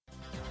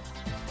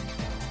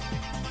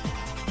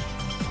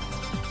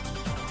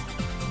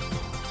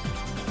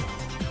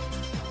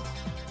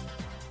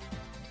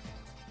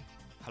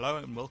Hello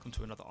and welcome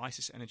to another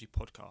ICIS Energy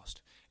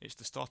podcast. It's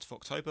the start of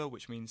October,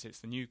 which means it's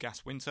the new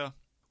gas winter,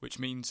 which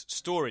means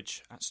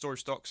storage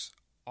stocks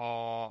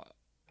are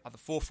at the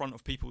forefront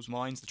of people's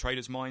minds, the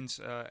traders'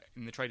 minds,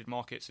 in the traded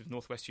markets of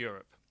Northwest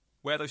Europe.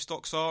 Where those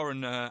stocks are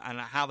and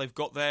how they've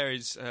got there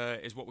is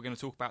what we're going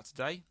to talk about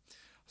today.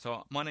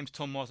 So my name's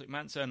Tom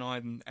Marslick-Manser and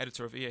I'm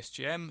editor of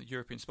ESGM,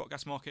 European Spot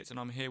Gas Markets, and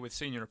I'm here with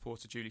senior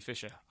reporter Julie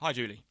Fisher. Hi,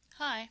 Julie.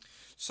 Hi.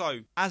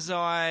 So, as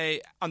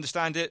I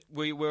understand it,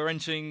 we're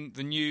entering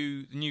the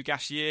new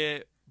gas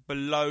year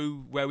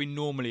below where we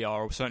normally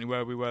are, or certainly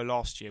where we were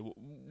last year.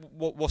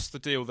 What's the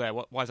deal there?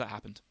 Why has that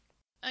happened?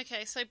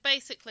 Okay, so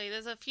basically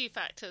there's a few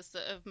factors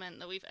that have meant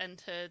that we've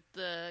entered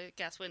the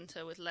gas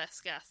winter with less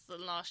gas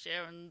than last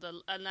year and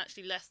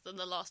actually less than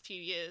the last few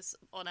years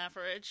on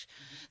average.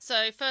 Mm-hmm.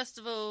 So first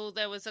of all,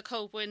 there was a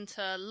cold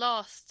winter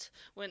last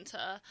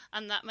winter,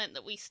 and that meant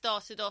that we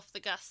started off the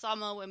gas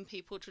summer when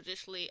people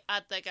traditionally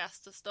add their gas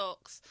to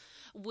stocks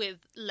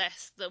with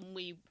less than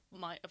we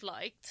might have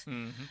liked.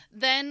 Mm-hmm.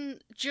 Then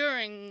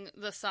during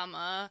the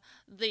summer,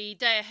 the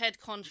day-ahead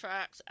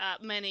contract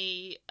at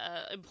many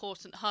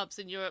important hubs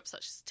in Europe,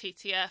 such as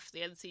TTF,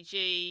 the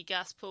NCG,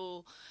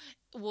 Gaspool,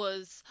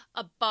 was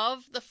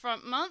above the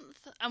front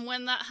month. And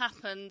when that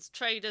happens,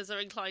 traders are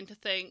inclined to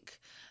think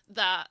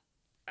that,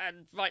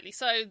 and rightly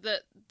so,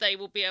 that they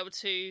will be able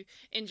to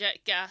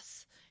inject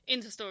gas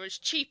into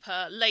storage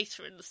cheaper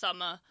later in the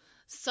summer.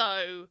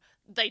 So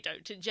they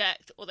don't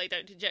inject, or they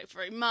don't inject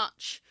very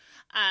much,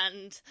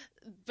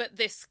 but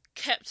this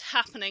kept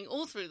happening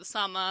all through the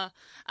summer,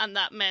 and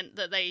that meant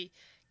that they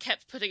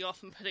kept putting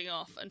off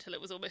until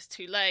it was almost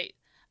too late.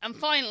 And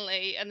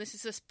finally, and this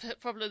is a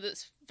problem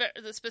that's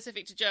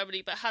specific to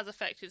Germany but has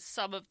affected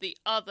some of the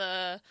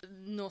other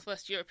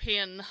Northwest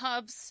European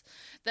hubs,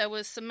 there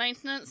was some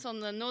maintenance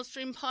on the Nord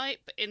Stream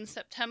pipe in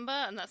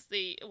September, and that's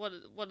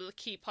one of the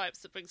key pipes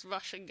that brings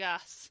Russian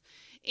gas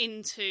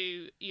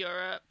into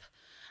Europe.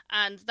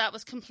 And that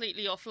was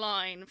completely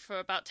offline for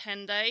about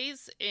 10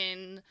 days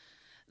in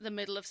the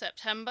middle of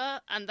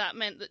September. And that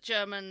meant that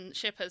German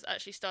shippers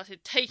actually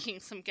started taking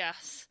some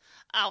gas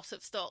out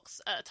of stocks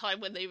at a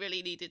time when they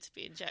really needed to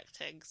be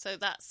injecting. So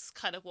that's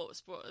kind of what's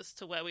brought us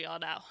to where we are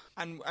now.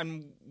 And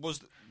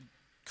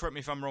correct me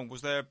if I'm wrong,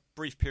 was there a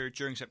brief period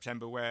during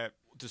September where,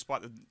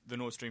 despite the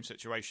Nord Stream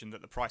situation, that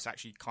the price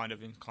actually kind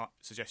of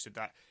suggested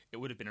that it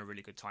would have been a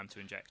really good time to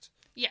inject?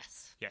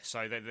 Yes. Yes,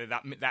 so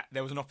that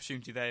there was an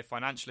opportunity there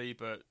financially,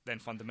 but then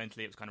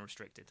fundamentally it was kind of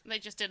restricted. They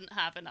just didn't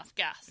have enough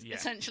gas,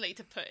 essentially,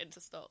 to put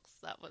into stocks.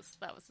 That was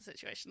the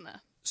situation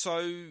there.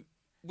 So,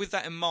 with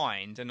that in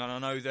mind, and I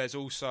know there's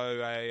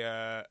also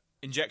a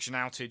injection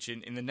outage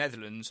in the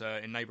Netherlands,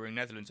 in neighbouring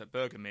Netherlands at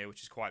Bergermeer,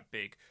 which is quite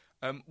big.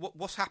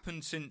 What's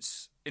happened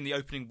since in the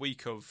opening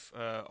week of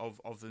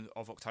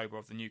October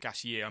of the new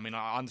gas year? I mean,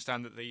 I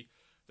understand that the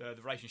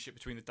relationship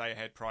between the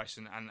day-ahead price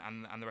and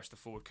the rest of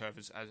the forward curve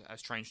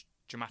has changed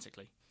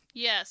dramatically.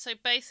 Yeah, so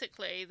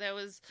basically there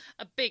was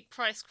a big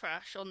price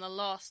crash on the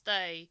last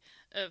day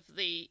of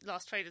the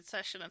last traded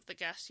session of the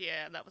gas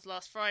year, and that was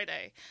last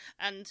Friday,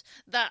 and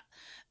that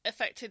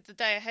affected the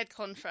day-ahead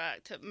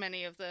contract at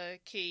many of the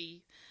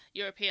key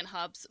European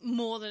hubs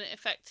more than it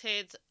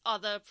affected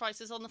other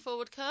prices on the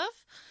forward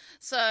curve.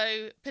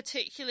 So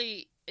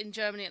particularly in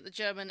Germany at the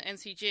German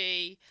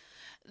NCG,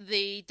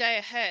 the day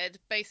ahead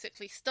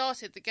basically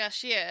started the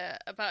gas year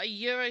about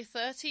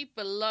 €1.30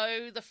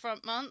 below the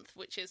front month,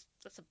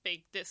 that's a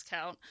big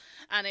discount,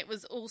 and it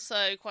was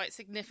also quite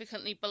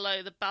significantly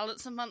below the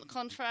balance of month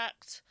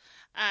contract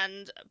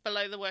and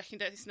below the working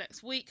days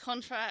next week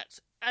contract,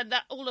 and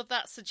that all of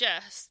that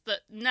suggests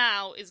that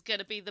now is going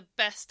to be the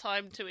best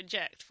time to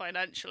inject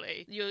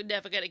financially. You're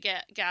never going to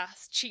get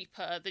gas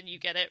cheaper than you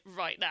get it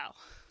right now.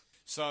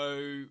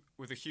 So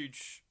with a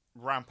huge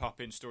ramp up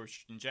in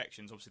storage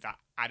injections, obviously that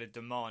added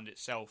demand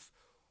itself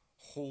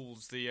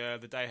hauls the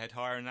day ahead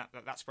higher, and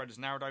that spread has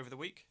narrowed over the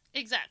week.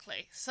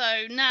 Exactly.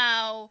 So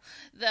now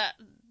that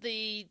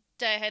the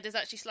day ahead is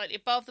actually slightly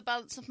above the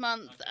balance of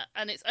month,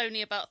 and it's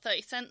only about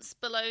 30 cents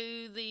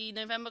below the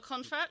November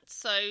contract.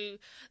 So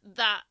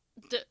that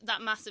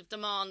massive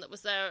demand that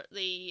was there at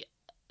the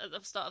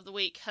start of the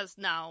week has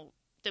now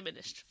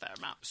diminished a fair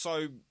amount.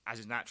 So, as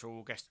is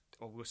natural,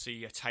 we'll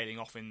see a tailing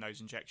off in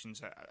those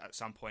injections at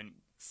some point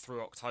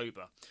through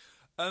October.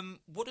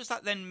 What does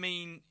that then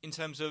mean in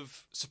terms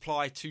of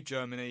supply to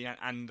Germany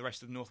and the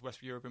rest of the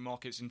Northwest European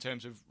markets in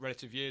terms of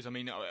relative years? I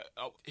mean,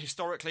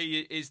 historically,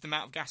 is the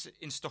amount of gas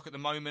in stock at the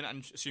moment,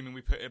 and assuming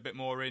we put a bit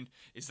more in,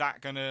 is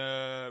that going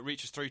to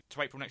reach us through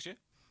to April next year?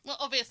 Well,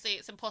 obviously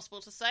it's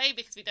impossible to say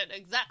because we don't know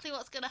exactly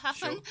what's going to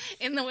happen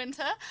in the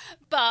winter,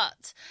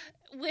 but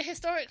we're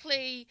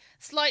historically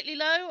slightly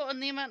low on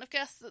the amount of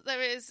gas that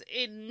there is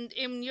in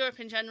Europe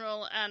in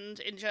general and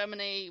in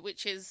Germany,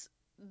 which is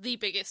the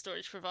biggest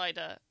storage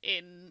provider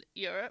in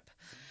Europe.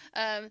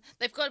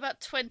 They've got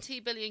about 20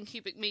 billion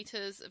cubic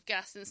metres of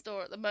gas in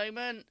store at the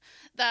moment.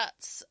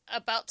 That's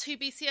about 2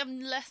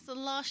 BCM less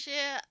than last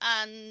year,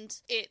 and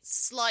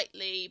it's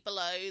slightly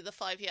below the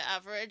 5-year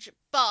average.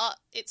 But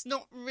it's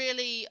not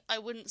really, I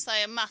wouldn't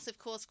say, a massive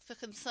cause for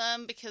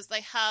concern, because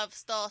they have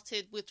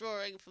started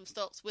withdrawing from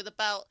stocks with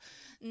about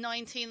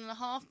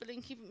 19.5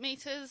 billion cubic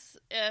metres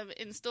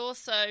in store.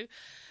 So,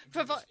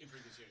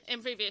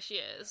 in previous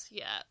years,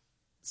 yeah.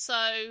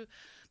 So,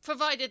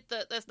 provided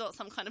that there's not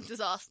some kind of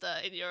disaster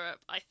in Europe,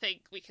 I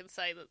think we can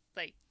say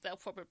that they'll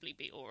probably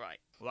be all right.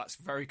 Well, that's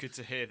very good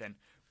to hear then.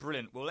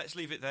 Brilliant. Well, let's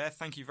leave it there.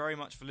 Thank you very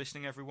much for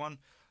listening, everyone.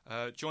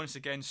 Join us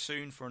again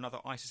soon for another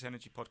ICIS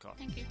Energy podcast.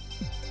 Thank you.